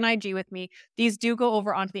you're here on IG with me, these do go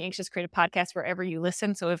over onto the Anxious Creative Podcast wherever you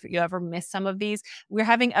listen. So if you ever miss some of these, we're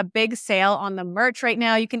having a big sale on the merch right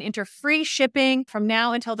now. You can enter free shipping from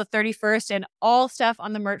now until the 31st, and all stuff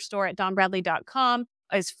on the merch store at dawnbradley.com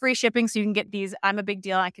is free shipping. So you can get these I'm a Big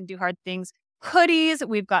Deal, I Can Do Hard Things hoodies.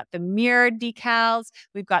 We've got the mirrored decals.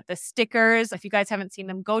 We've got the stickers. If you guys haven't seen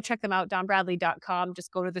them, go check them out, dawnbradley.com.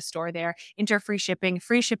 Just go to the store there, enter free shipping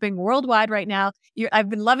worldwide right now. I've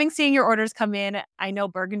been loving seeing your orders come in. I know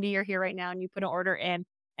Burgundy, you're here right now and you put an order in,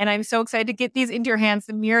 and I'm so excited to get these into your hands.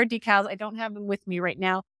 The mirrored decals, I don't have them with me right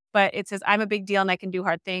now, but it says I'm a big deal and I can do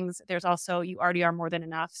hard things. There's also, you already are more than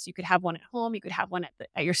enough. So you could have one at home. You could have one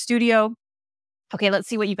at your studio. Okay, let's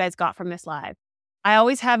see what you guys got from this live. I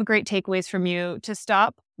always have great takeaways from you to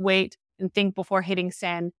stop, wait, and think before hitting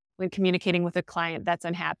send when communicating with a client that's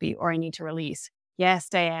unhappy or I need to release. Yes,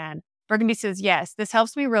 Diane. Burgundy says, yes, this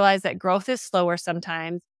helps me realize that growth is slower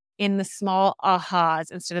sometimes in the small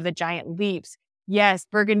ahas instead of the giant leaps. Yes,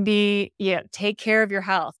 Burgundy, yeah, take care of your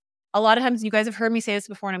health. A lot of times, you guys have heard me say this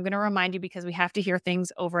before, and I'm going to remind you because we have to hear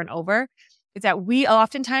things over and over. Is that we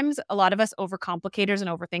oftentimes, a lot of us overcomplicators and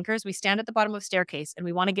overthinkers, we stand at the bottom of a staircase and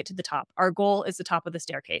we want to get to the top. Our goal is the top of the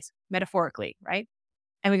staircase, metaphorically, right?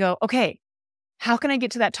 And we go, okay, how can I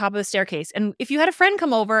get to that top of the staircase? And if you had a friend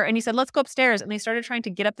come over and you said, let's go upstairs, and they started trying to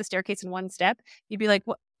get up the staircase in one step, you'd be like,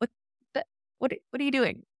 what are you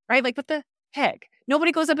doing? Right? Like, what the heck?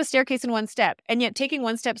 Nobody goes up a staircase in one step. And yet taking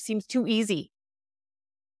one step seems too easy.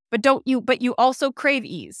 But you also crave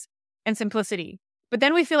ease and simplicity. But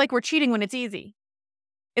then we feel like we're cheating when it's easy.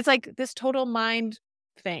 It's like this total mind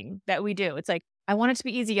thing that we do. It's like, I want it to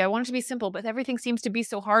be easy. I want it to be simple, but everything seems to be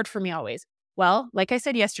so hard for me always. Well, like I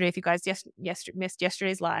said yesterday, if you guys missed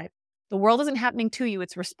yesterday's live, The world isn't happening to you,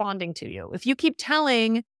 it's responding to you. If you keep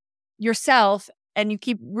telling yourself and you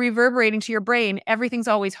keep reverberating to your brain, everything's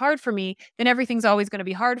always hard for me, then everything's always going to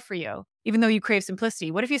be hard for you, even though you crave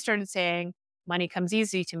simplicity. What if you started saying, money comes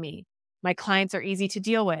easy to me? My clients are easy to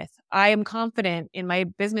deal with. I am confident in my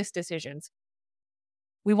business decisions.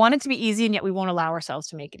 We want it to be easy, and yet we won't allow ourselves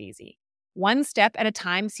to make it easy. One step at a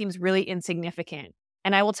time seems really insignificant.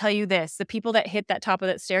 And I will tell you this, the people that hit that top of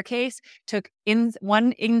that staircase took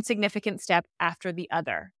one insignificant step after the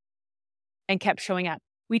other and kept showing up.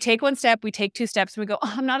 We take one step, we take two steps, and we go,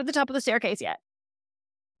 oh, I'm not at the top of the staircase yet.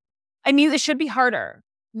 I mean, it should be harder.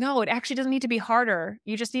 No, it actually doesn't need to be harder.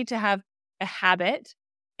 You just need to have a habit,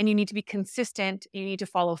 and you need to be consistent, and you need to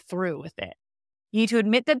follow through with it. You need to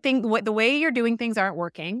admit that the way you're doing things aren't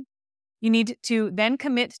working. You need to then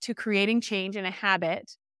commit to creating change in a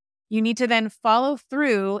habit. You need to then follow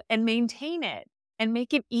through and maintain it and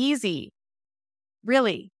make it easy.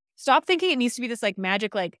 Really. Stop thinking it needs to be this like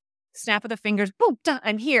magic, like snap of the fingers, boom, done,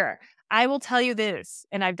 I'm here. I will tell you this,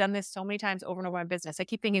 and I've done this so many times over and over in my business. I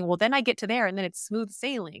keep thinking, well, then I get to there and then it's smooth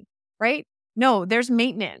sailing, right? No, there's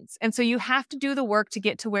maintenance. And so you have to do the work to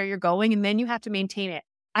get to where you're going, and then you have to maintain it.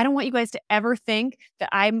 I don't want you guys to ever think that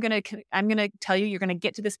I'm going to tell you you're going to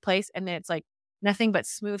get to this place and then it's like nothing but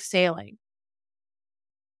smooth sailing.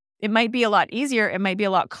 It might be a lot easier. It might be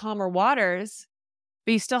a lot calmer waters,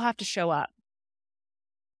 but you still have to show up.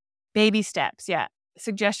 Baby steps. Yeah.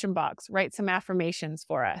 Suggestion box. Write some affirmations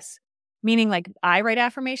for us. Meaning like I write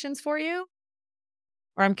affirmations for you,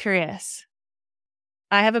 or I'm curious.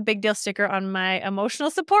 I have a big deal sticker on my emotional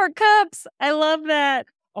support cups. I love that.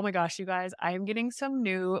 Oh my gosh, you guys, I am getting some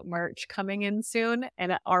new merch coming in soon,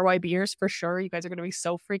 and at RYBers for sure. You guys are going to be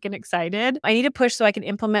so freaking excited. I need to push so I can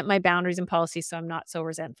implement my boundaries and policies so I'm not so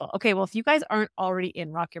resentful. Okay, well, if you guys aren't already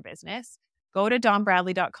in Rock Your Business, go to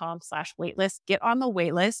donbradley.com/waitlist. Get on the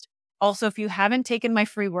waitlist. Also, if you haven't taken my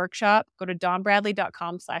free workshop, go to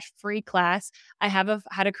donbradley.com/free class. I have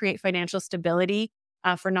how to create financial stability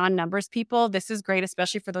for non-numbers people. This is great,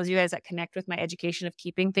 especially for those of you guys that connect with my education of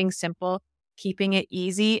keeping things simple, keeping it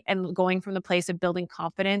easy, and going from the place of building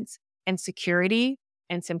confidence and security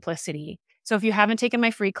and simplicity. So if you haven't taken my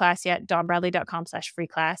free class yet, donbradley.com/free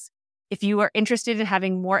class. If you are interested in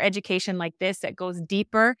having more education like this that goes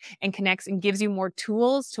deeper and connects and gives you more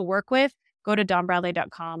tools to work with, go to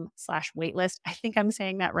donbradley.com/waitlist. I think I'm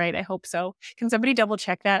saying that right. I hope so. Can somebody double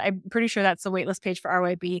check that? I'm pretty sure that's the waitlist page for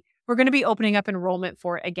RYB. We're going to be opening up enrollment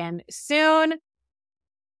for it again soon.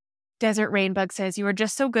 Desert Rainbug says, you are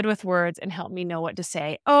just so good with words and help me know what to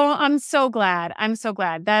say. Oh, I'm so glad. I'm so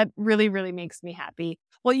glad. That really, really makes me happy.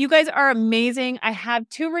 Well, you guys are amazing. I have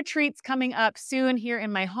 2 retreats coming up soon here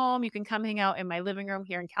in my home. You can come hang out in my living room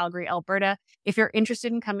here in Calgary, Alberta. If you're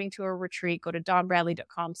interested in coming to a retreat, go to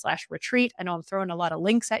donbradley.com/retreat. I know I'm throwing a lot of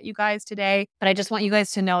links at you guys today, but I just want you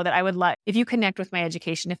guys to know that I would love if you connect with my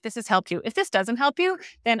education, if this has helped you. If this doesn't help you,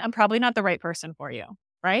 then I'm probably not the right person for you,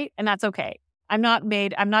 right? And that's okay. I'm not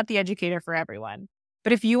the educator for everyone.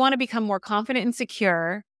 But if you want to become more confident and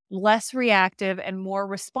secure, less reactive, and more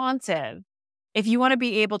responsive, if you want to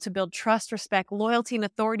be able to build trust, respect, loyalty, and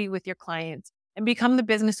authority with your clients and become the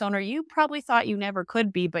business owner you probably thought you never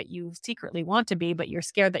could be, but you secretly want to be, but you're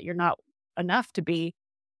scared that you're not enough to be,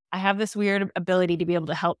 I have this weird ability to be able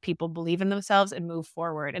to help people believe in themselves and move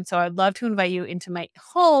forward. And so I'd love to invite you into my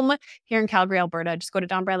home here in Calgary, Alberta. Just go to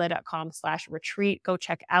donbradley.com/retreat. Go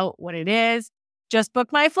check out what it is. Just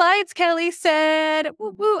booked my flights, Kelly said.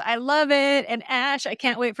 Woo woo, I love it. And Ash, I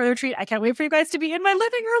can't wait for the retreat. I can't wait for you guys to be in my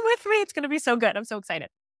living room with me. It's going to be so good. I'm so excited.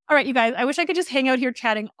 All right, you guys, I wish I could just hang out here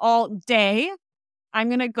chatting all day. I'm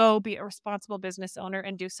going to go be a responsible business owner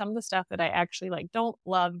and do some of the stuff that I actually don't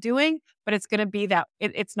love doing, but it's going to be that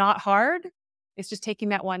it's not hard. It's just taking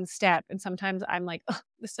that one step. And sometimes I'm like,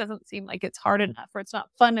 this doesn't seem like it's hard enough or it's not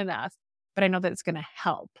fun enough, but I know that it's going to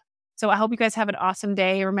help. So I hope you guys have an awesome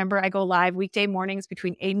day. Remember, I go live weekday mornings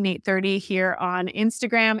between 8 and 8:30 here on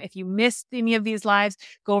Instagram. If you missed any of these lives,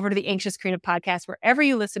 go over to the Anxious Creative Podcast, wherever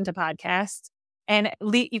you listen to podcasts. And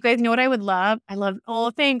you guys know what I would love?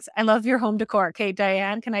 Thanks. I love your home decor. Okay,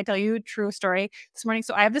 Diane, can I tell you a true story this morning?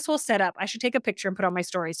 So I have this whole setup. I should take a picture and put on my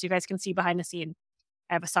stories so you guys can see behind the scene.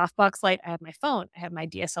 I have a softbox light. I have my phone. I have my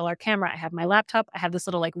DSLR camera. I have my laptop. I have this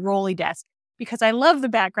little rolly desk because I love the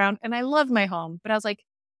background and I love my home. But I was like,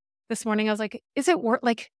 this morning, I was like, is it worth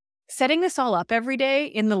setting this all up every day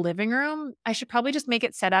in the living room? I should probably just make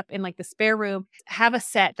it set up in the spare room, have a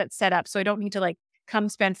set that's set up so I don't need to come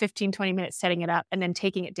spend 15, 20 minutes setting it up and then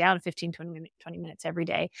taking it down 15, 20 minutes every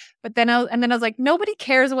day. But then I was like, nobody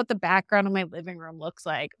cares what the background of my living room looks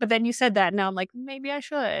like. But then you said that and now I'm like, maybe I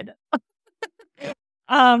should.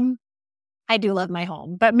 I do love my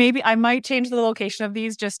home, but maybe I might change the location of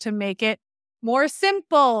these just to make it more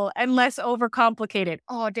simple and less overcomplicated.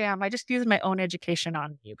 Oh, damn. I just used my own education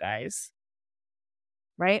on you guys,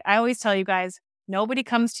 right? I always tell you guys, nobody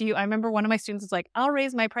comes to you. I remember one of my students was like, I'll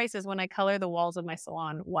raise my prices when I color the walls of my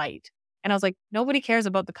salon white. And I was like, nobody cares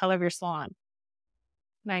about the color of your salon.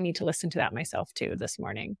 And I need to listen to that myself too this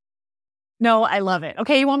morning. No, I love it.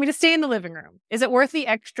 Okay, you want me to stay in the living room? Is it worth the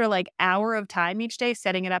extra hour of time each day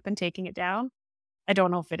setting it up and taking it down? I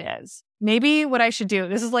don't know if it is. Maybe what I should do,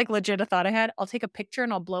 this is legit a thought I had. I'll take a picture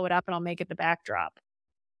and I'll blow it up and I'll make it the backdrop.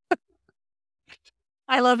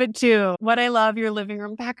 I love it too. What I love your living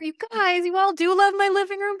room background. You guys, you all do love my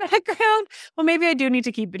living room background. Well, maybe I do need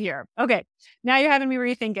to keep it here. Okay, now you're having me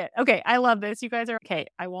rethink it. Okay, I love this. You guys are okay.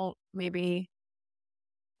 I won't maybe.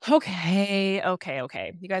 Okay.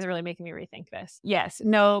 You guys are really making me rethink this. Yes,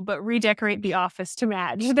 no, but redecorate the office to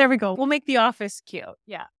match. There we go. We'll make the office cute.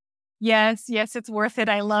 Yeah. Yes, it's worth it.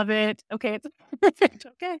 I love it. Okay, it's perfect.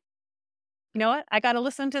 Okay. You know what? I got to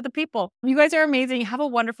listen to the people. You guys are amazing. Have a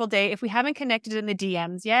wonderful day. If we haven't connected in the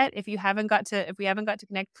DMs yet, if we haven't got to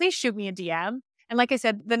connect, please shoot me a DM. And like I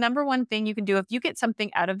said, the number one thing you can do if you get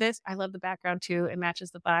something out of this, I love the background too. It matches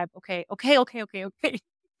the vibe. Okay.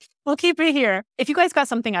 We'll keep it here. If you guys got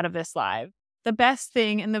something out of this live, the best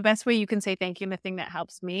thing and the best way you can say thank you and the thing that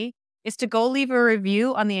helps me is to go leave a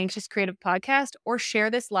review on the Anxious Creative Podcast or share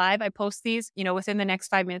this live. I post these, within the next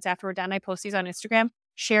 5 minutes after we're done. I post these on Instagram.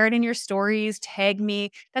 Share it in your stories, tag me.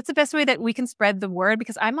 That's the best way that we can spread the word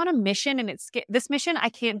because I'm on a mission and this mission I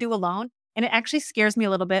can't do alone. And it actually scares me a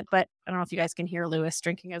little bit, but I don't know if you guys can hear Lewis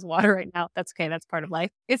drinking his water right now. That's okay. That's part of life.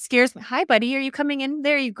 It scares me. Hi, buddy. Are you coming in?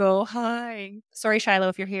 There you go. Hi. Sorry, Shiloh,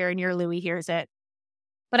 if you're here and your Louie hears it.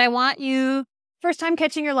 But I want you, first time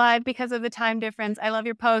catching your live because of the time difference. I love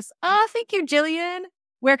your posts. Oh, thank you, Jillian.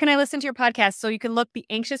 Where can I listen to your podcast? So you can look the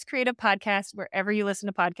Anxious Creative Podcast wherever you listen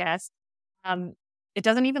to podcasts. It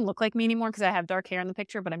doesn't even look like me anymore because I have dark hair in the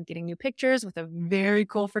picture, but I'm getting new pictures with a very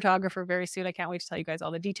cool photographer very soon. I can't wait to tell you guys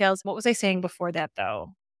all the details. What was I saying before that,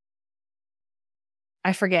 though?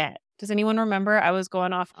 I forget. Does anyone remember? I was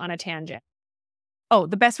going off on a tangent. Oh,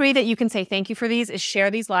 the best way that you can say thank you for these is share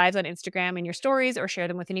these lives on Instagram in your stories or share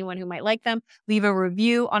them with anyone who might like them. Leave a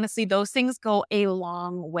review. Honestly, those things go a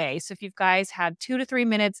long way. So if you guys had 2 to 3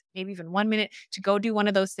 minutes, maybe even 1 minute to go do one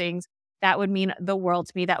of those things, that would mean the world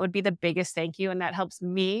to me. That would be the biggest thank you. And that helps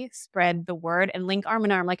me spread the word and link arm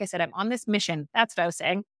in arm. Like I said, I'm on this mission. That's what I was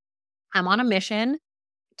saying. I'm on a mission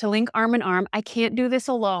to link arm in arm. I can't do this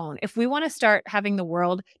alone. If we want to start having the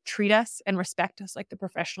world treat us and respect us like the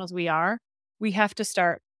professionals we are, we have to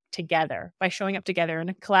start together by showing up together in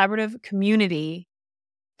a collaborative community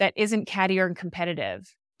that isn't catty or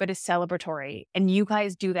competitive, but is celebratory. And you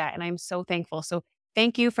guys do that. And I'm so thankful. So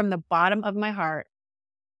thank you from the bottom of my heart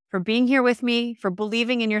for being here with me, for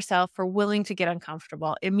believing in yourself, for willing to get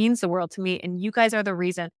uncomfortable. It means the world to me. And you guys are the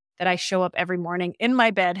reason that I show up every morning in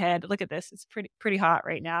my bedhead. Look at this. It's pretty hot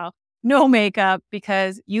right now. No makeup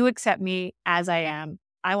because you accept me as I am.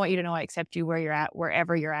 I want you to know I accept you where you're at,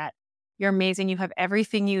 wherever you're at. You're amazing. You have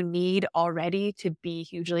everything you need already to be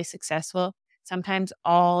hugely successful. Sometimes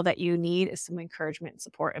all that you need is some encouragement,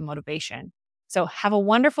 support, and motivation. So have a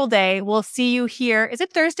wonderful day. We'll see you here. Is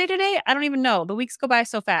it Thursday today? I don't even know. The weeks go by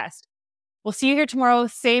so fast. We'll see you here tomorrow,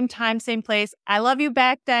 same time, same place. I love you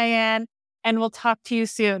back, Diane, and we'll talk to you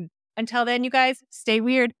soon. Until then, you guys, stay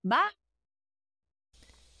weird. Bye.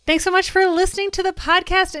 Thanks so much for listening to the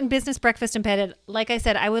podcast and Business Breakfast in Bedhead. Like I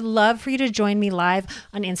said, I would love for you to join me live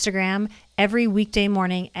on Instagram every weekday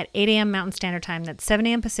morning at 8 a.m. Mountain Standard Time. That's 7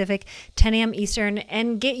 a.m. Pacific, 10 a.m. Eastern,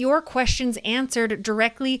 and get your questions answered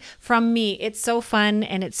directly from me. It's so fun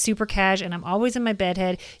and it's super cash, and I'm always in my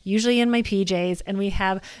bedhead, usually in my PJs, and we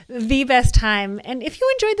have the best time. And if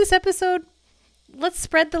you enjoyed this episode, let's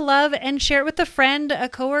spread the love and share it with a friend, a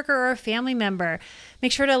coworker, or a family member.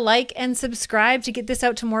 Make sure to like and subscribe to get this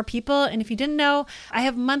out to more people. And if you didn't know, I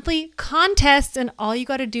have monthly contests, and all you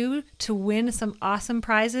got to do to win some awesome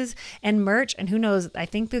prizes and merch, and who knows, I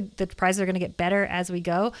think the prizes are going to get better as we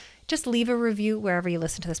go. Just leave a review wherever you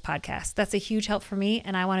listen to this podcast. That's a huge help for me,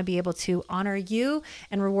 and I want to be able to honor you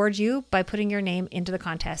and reward you by putting your name into the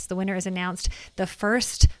contest. The winner is announced the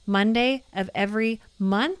first Monday of every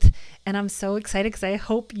month, and I'm so excited because I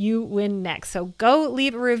hope you win next. So go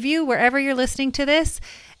leave a review wherever you're listening to this,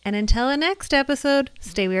 and until the next episode,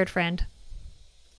 stay weird, friend.